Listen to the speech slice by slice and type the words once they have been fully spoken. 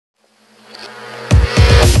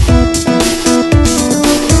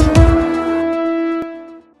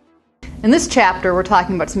In this chapter, we're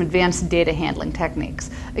talking about some advanced data handling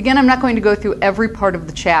techniques. Again, I'm not going to go through every part of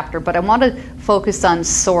the chapter, but I want to focus on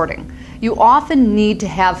sorting. You often need to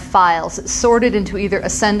have files sorted into either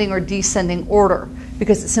ascending or descending order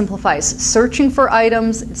because it simplifies searching for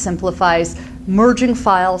items, it simplifies merging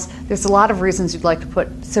files. There's a lot of reasons you'd like to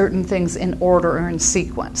put certain things in order or in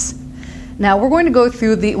sequence. Now we're going to go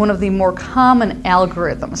through one of the more common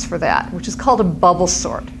algorithms for that, which is called a bubble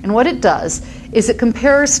sort. And what it does is it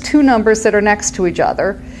compares two numbers that are next to each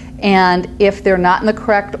other, and if they're not in the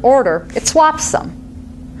correct order, it swaps them,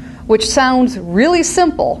 which sounds really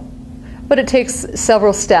simple, but it takes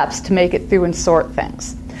several steps to make it through and sort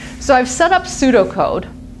things. So I've set up pseudocode.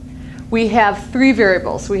 We have three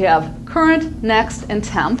variables. We have current, next, and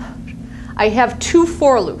temp. I have two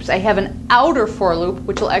for loops. I have an outer for loop,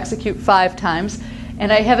 which will execute 5 times,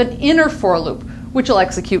 and I have an inner for loop, which will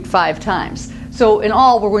execute 5 times. So in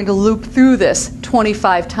all, we're going to loop through this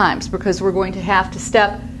 25 times because we're going to have to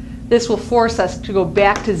step. This will force us to go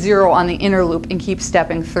back to 0 on the inner loop and keep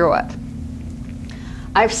stepping through it.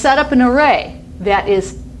 I've set up an array that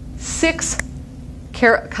is 6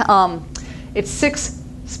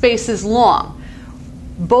 spaces long.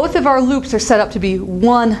 Both of our loops are set up to be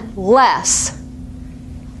 1 less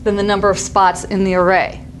than the number of spots in the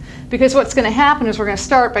array. Because what's going to happen is we're going to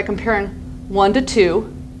start by comparing 1 to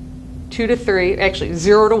 2, 2 to 3, actually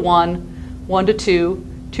 0 to 1, 1 to 2,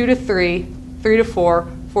 2 to 3, 3 to 4,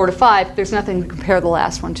 4 to 5. There's nothing to compare the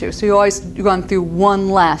last one to. So you always run through 1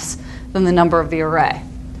 less than the number of the array.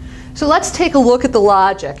 So let's take a look at the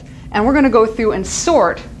logic, and we're going to go through and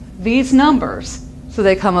sort these numbers so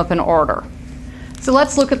they come up in order. So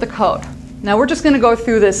let's look at the code. Now we're just going to go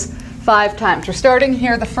through this 5 times. We're starting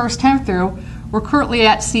here the first time through. We're currently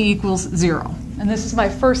at c equals 0. And this is my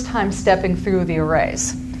first time stepping through the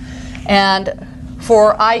arrays. And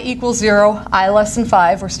for I equals 0, I less than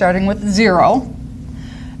 5, we're starting with 0.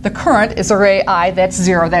 The current is array I, that's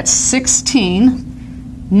 0, that's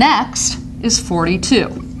 16. Next is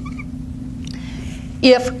 42.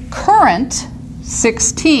 If current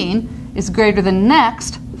 16 is greater than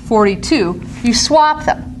next 42, you swap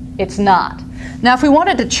them. It's not. Now if we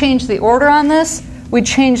wanted to change the order on this, we'd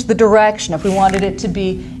change the direction. If we wanted it to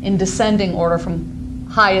be in descending order from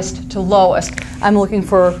highest to lowest, I'm looking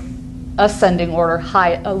for ascending order,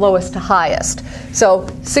 lowest to highest. So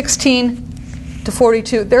 16 to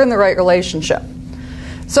 42, they're in the right relationship.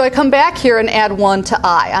 So I come back here and add 1 to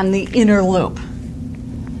I on the inner loop.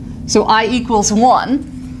 So I equals 1.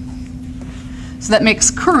 So that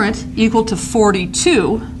makes current equal to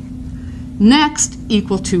 42. Next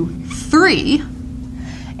equal to 3.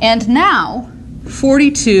 And now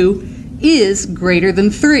 42 is greater than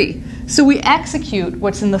 3. So we execute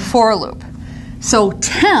what's in the for loop. So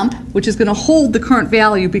temp, which is going to hold the current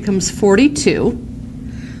value, becomes 42.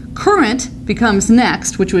 Current becomes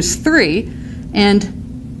next, which was 3.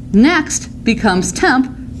 And next becomes temp,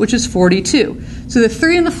 which is 42. So the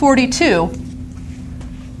 3 and the 42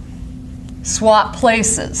 swap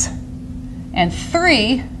places. And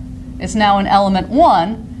 3 is now in element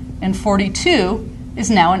 1, and 42 is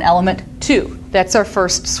now in element 2. That's our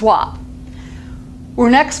first swap. We're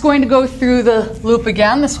next going to go through the loop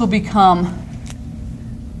again. This will become,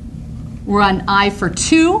 we're on I for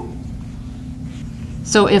 2.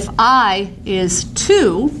 So if I is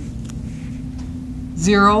 2,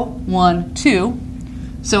 0, 1, 2,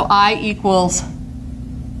 so I equals,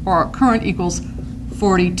 or current equals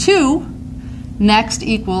 42, next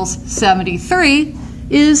equals 73,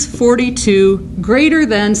 is 42 greater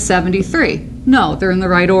than 73? No, they're in the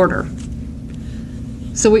right order.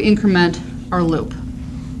 So we increment our loop.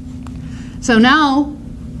 So now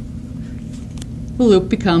the loop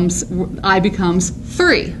becomes, I becomes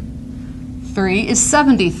 3. 3 is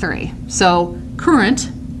 73. So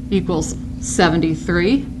current equals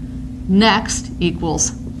 73. Next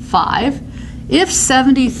equals 5. If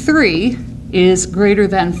 73 is greater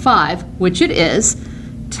than 5, which it is,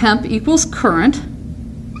 temp equals current,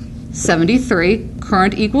 73,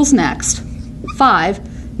 current equals next,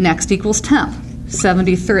 5, next equals temp,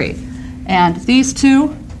 73. And these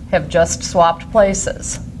two have just swapped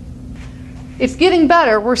places. It's getting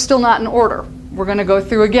better. We're still not in order. We're going to go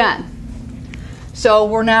through again. So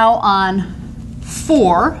we're now on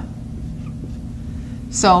 4.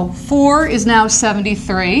 So 4 is now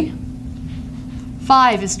 73.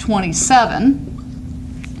 5 is 27.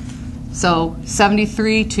 So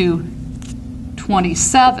 73 to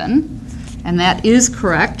 27, and that is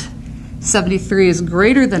correct. 73 is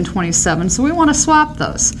greater than 27, so we want to swap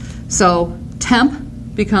those. So temp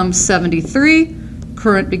becomes 73,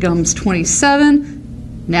 current becomes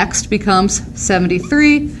 27, next becomes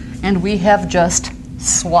 73, and we have just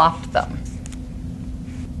swapped them.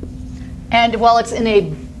 And while it's in a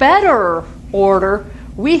better order,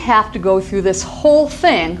 we have to go through this whole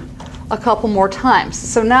thing a couple more times.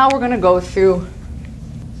 So now we're going to go through,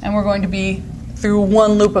 and we're going to be through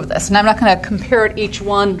one loop of this. And I'm not going to compare it each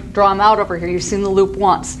one, draw them out over here. You've seen the loop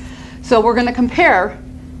once. So we're going to compare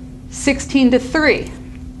 16 to 3.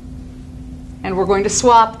 And we're going to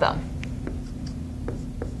swap them.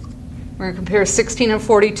 We're going to compare 16 and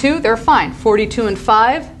 42. They're fine. 42 and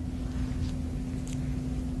 5.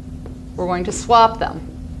 We're going to swap them.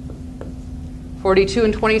 42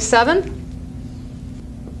 and 27.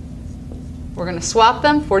 We're going to swap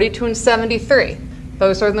them. 42 and 73.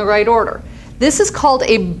 Those are in the right order. This is called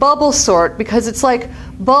a bubble sort because it's like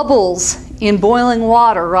bubbles in boiling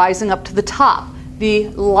water rising up to the top. The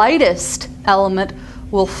lightest element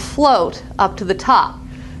will float up to the top.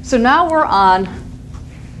 So now we're on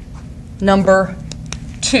number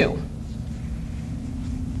 2.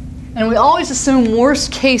 And we always assume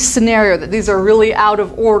worst case scenario, that these are really out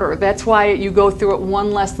of order. That's why you go through it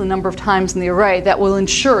one less than the number of times in the array. That will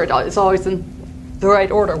ensure it is always in the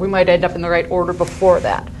right order. We might end up in the right order before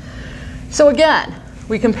that. So again,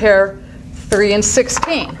 we compare 3 and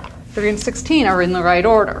 16. 3 and 16 are in the right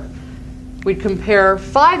order. We'd compare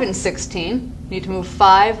 5 and 16. Need to move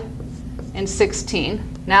 5 and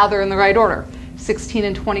 16. Now they're in the right order. 16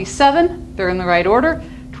 and 27, they're in the right order.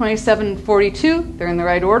 27 and 42, they're in the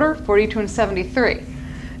right order. 42 and 73.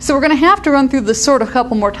 So we're going to have to run through the sort a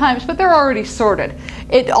couple more times, but they're already sorted.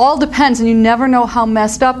 It all depends, and you never know how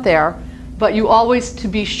messed up they are, but you always, to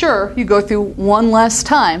be sure, you go through one less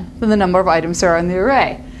time than the number of items there are in the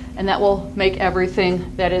array. And that will make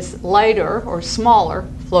everything that is lighter or smaller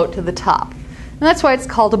float to the top. And that's why it's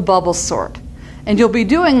called a bubble sort. And you'll be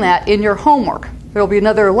doing that in your homework. There will be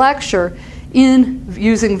another lecture in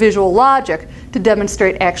using visual logic to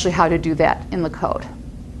demonstrate actually how to do that in the code.